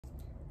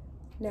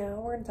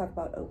Now we're gonna talk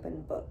about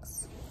open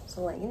books.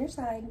 So laying on your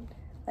side,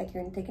 like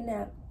you're gonna take a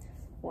nap,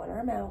 one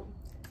arm out.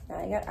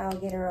 Now you got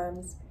alligator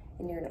arms,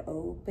 and you're gonna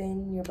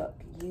open your book.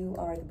 You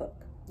are the book.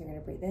 You're gonna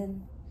breathe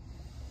in,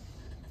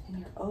 and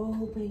you're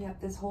opening up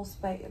this whole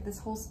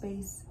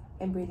space,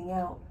 and breathing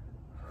out.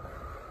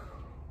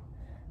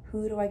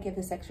 Who do I give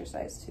this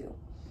exercise to?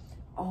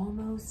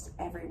 Almost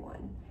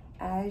everyone.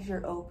 As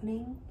you're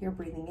opening, you're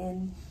breathing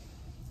in,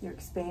 you're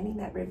expanding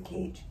that rib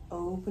cage,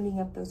 opening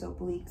up those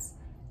obliques,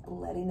 and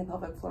letting the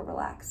pelvic floor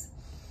relax.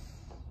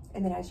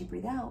 And then as you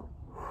breathe out,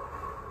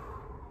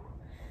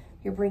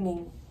 you're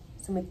bringing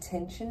some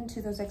attention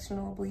to those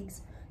external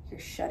obliques, you're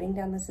shutting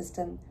down the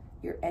system,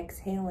 you're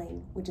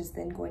exhaling, which is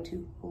then going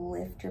to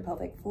lift your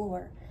pelvic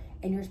floor,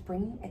 and you're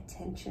bringing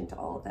attention to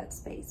all of that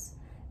space.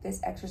 This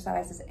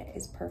exercise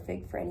is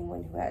perfect for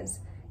anyone who has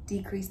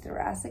decreased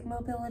thoracic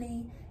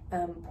mobility,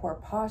 poor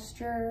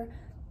posture,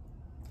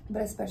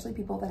 but especially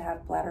people that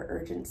have bladder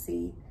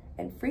urgency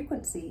and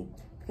frequency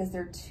because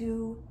they're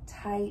too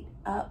tight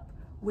up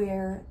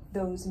where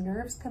those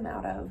nerves come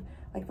out of,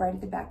 like right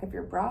at the back of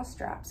your bra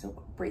strap.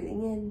 So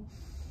breathing in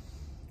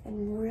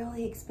and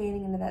really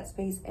expanding into that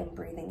space and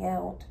breathing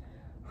out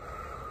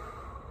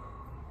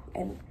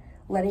and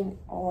letting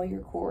all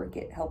your core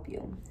help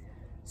you.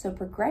 So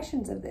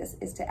progressions of this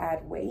is to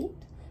add weight.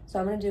 So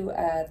I'm gonna do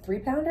a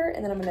 3-pounder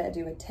and then I'm gonna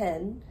do a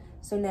 10.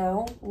 So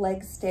now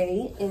legs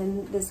stay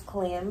in this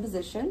clam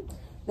position.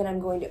 Then I'm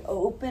going to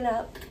open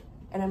up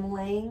and I'm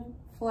laying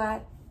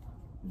flat.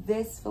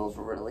 This feels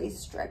really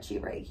stretchy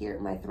right here.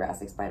 My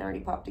thoracic spine already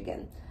popped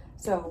again.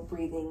 So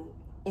breathing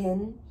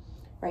in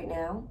right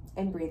now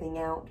and breathing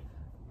out.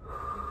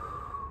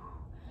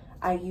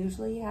 I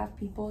usually have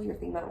people, you're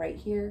thinking about right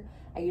here,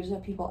 I usually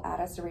have people add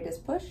a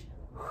serratus push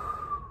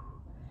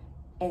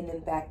and then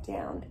back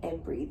down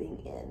and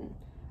breathing in.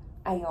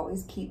 I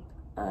always keep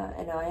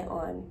an eye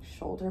on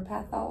shoulder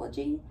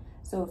pathology.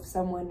 So if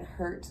someone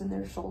hurts in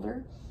their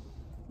shoulder,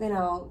 then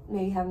I'll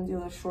maybe have them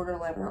do a shorter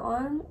lever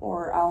arm,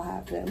 or I'll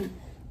have them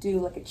do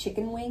like a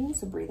chicken wing.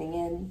 So breathing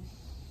in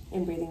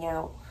and breathing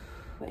out,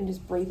 and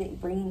just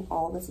bringing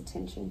all this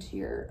attention to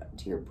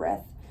your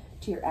breath,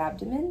 to your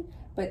abdomen.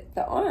 But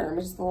the arm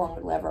is just the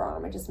longer lever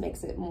arm. It just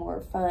makes it more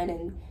fun.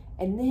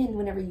 And then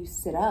whenever you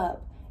sit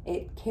up,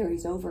 it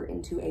carries over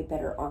into a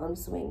better arm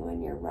swing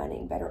when you're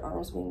running, better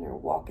arm swing when you're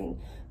walking,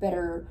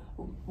 better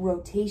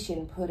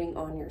rotation putting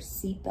on your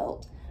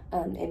seatbelt,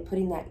 and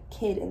putting that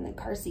kid in the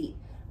car seat.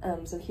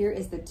 So here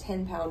is the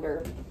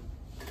 10-pounder.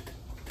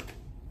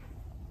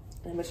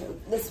 I'm gonna show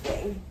it this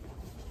way.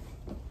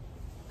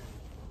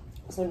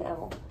 So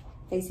now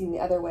facing the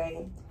other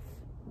way,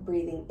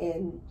 breathing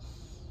in,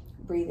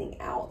 breathing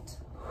out,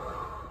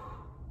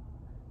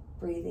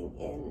 breathing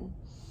in,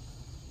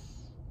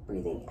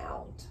 breathing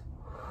out.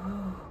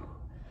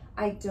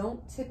 I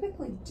don't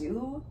typically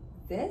do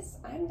this.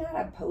 I'm not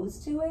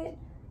opposed to it.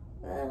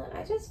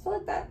 I just feel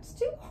like that's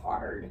too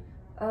hard.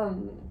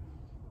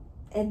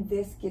 And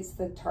this gets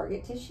the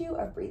target tissue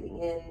of breathing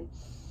in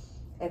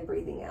and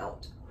breathing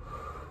out,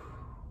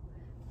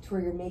 to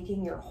where you're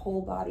making your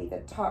whole body, the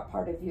top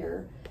part of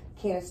your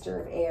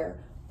canister of air,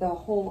 the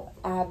whole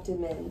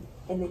abdomen,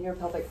 and then your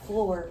pelvic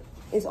floor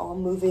is all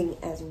moving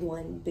as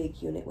one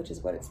big unit, which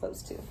is what it's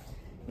supposed to.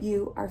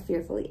 You are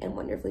fearfully and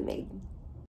wonderfully made.